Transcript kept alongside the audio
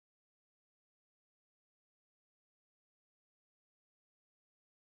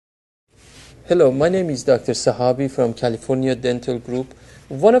Hello, my name is Dr. Sahabi from California Dental Group.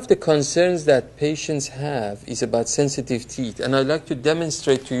 One of the concerns that patients have is about sensitive teeth, and I'd like to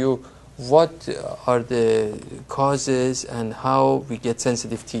demonstrate to you what are the causes and how we get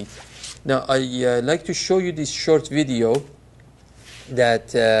sensitive teeth. Now, I like to show you this short video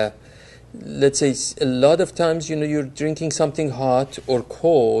that, let's say, a lot of times, you're drinking something hot or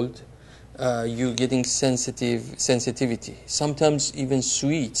cold, you're getting sensitivity. Sometimes even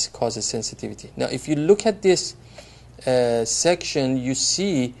sweets causes sensitivity. Now, if you look at this section, you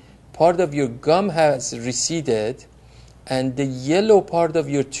see part of your gum has receded, and the yellow part of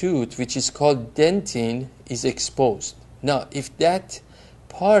your tooth, which is called dentin, is exposed. Now, if that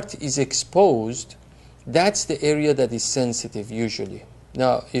part is exposed, that's the area that is sensitive usually.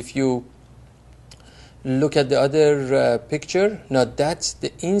 Now, if you look at the other picture, now that's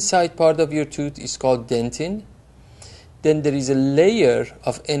the inside part of your tooth is called dentin. Then there is a layer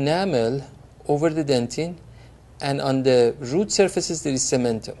of enamel over the dentin, and on the root surfaces there is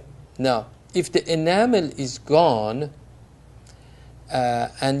cementum. Now, if the enamel is gone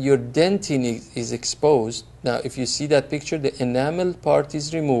and your dentin is exposed, now if you see that picture, the enamel part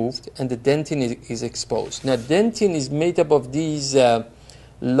is removed and the dentin is exposed. Now, dentin is made up of these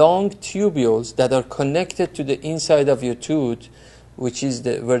long tubules that are connected to the inside of your tooth, which is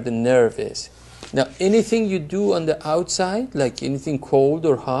where the nerve is. Now, anything you do on the outside, like anything cold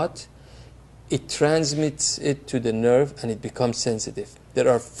or hot, it transmits it to the nerve and it becomes sensitive. There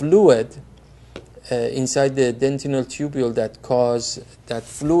are fluid inside the dentinal tubule that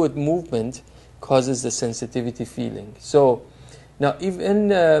fluid movement causes the sensitivity feeling. So now, even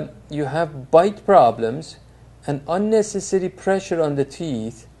you have bite problems and unnecessary pressure on the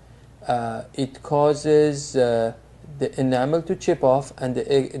teeth, it causes the enamel to chip off and the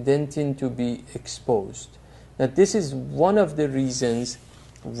dentin to be exposed. Now, this is one of the reasons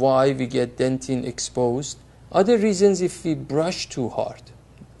why we get dentin exposed. Other reasons, if we brush too hard,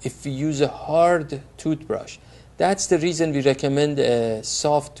 if we use a hard toothbrush, that's the reason we recommend a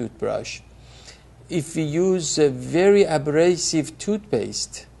soft toothbrush. If we use a very abrasive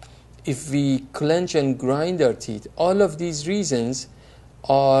toothpaste, if we clench and grind our teeth, all of these reasons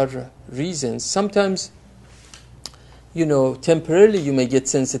are reasons. Sometimes, temporarily you may get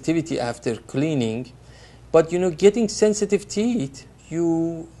sensitivity after cleaning, but getting sensitive teeth,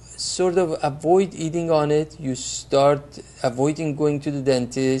 you sort of avoid eating on it, you start avoiding going to the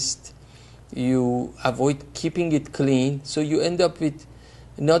dentist, you avoid keeping it clean, so you end up with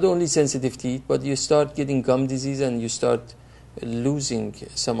not only sensitive teeth, but you start getting gum disease and you start losing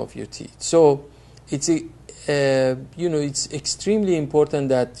some of your teeth. So it's it's extremely important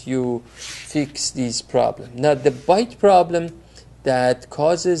that you fix these problems. Now, the bite problem that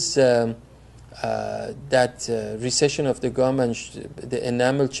causes recession of the gum and the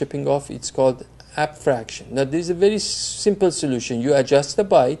enamel chipping off, it's called abfraction. Now, there's a very simple solution. You adjust the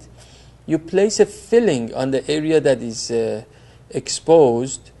bite, you place a filling on the area that is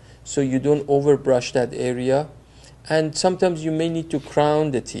exposed, so you don't overbrush that area. And sometimes you may need to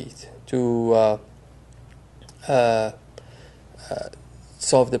crown the teeth to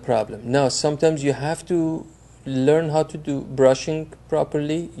solve the problem. Now, sometimes you have to learn how to do brushing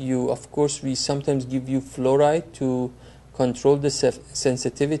properly. We sometimes give you fluoride to control the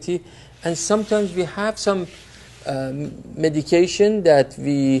sensitivity. And sometimes we have some medication that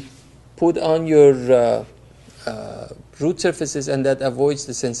we put on your root surfaces, and that avoids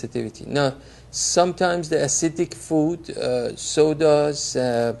the sensitivity. Now, sometimes the acidic food, sodas,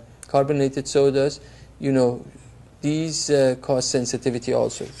 carbonated sodas, these cause sensitivity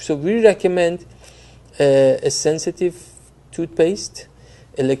also. So we recommend a sensitive toothpaste,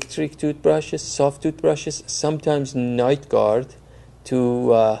 electric toothbrushes, soft toothbrushes, sometimes night guard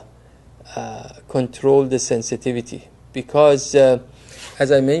to control the sensitivity. Because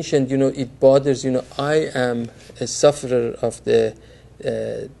as I mentioned, it bothers, I am a sufferer of the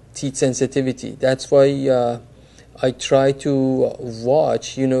teeth sensitivity. That's why I try to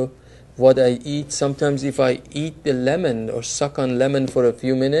watch, what I eat. Sometimes if I eat the lemon or suck on lemon for a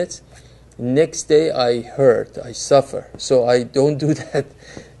few minutes, next day I hurt, I suffer. So I don't do that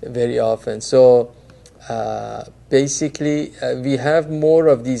very often. So basically, we have more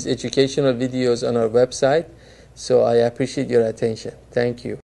of these educational videos on our website. So I appreciate your attention. Thank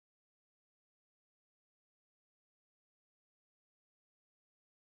you.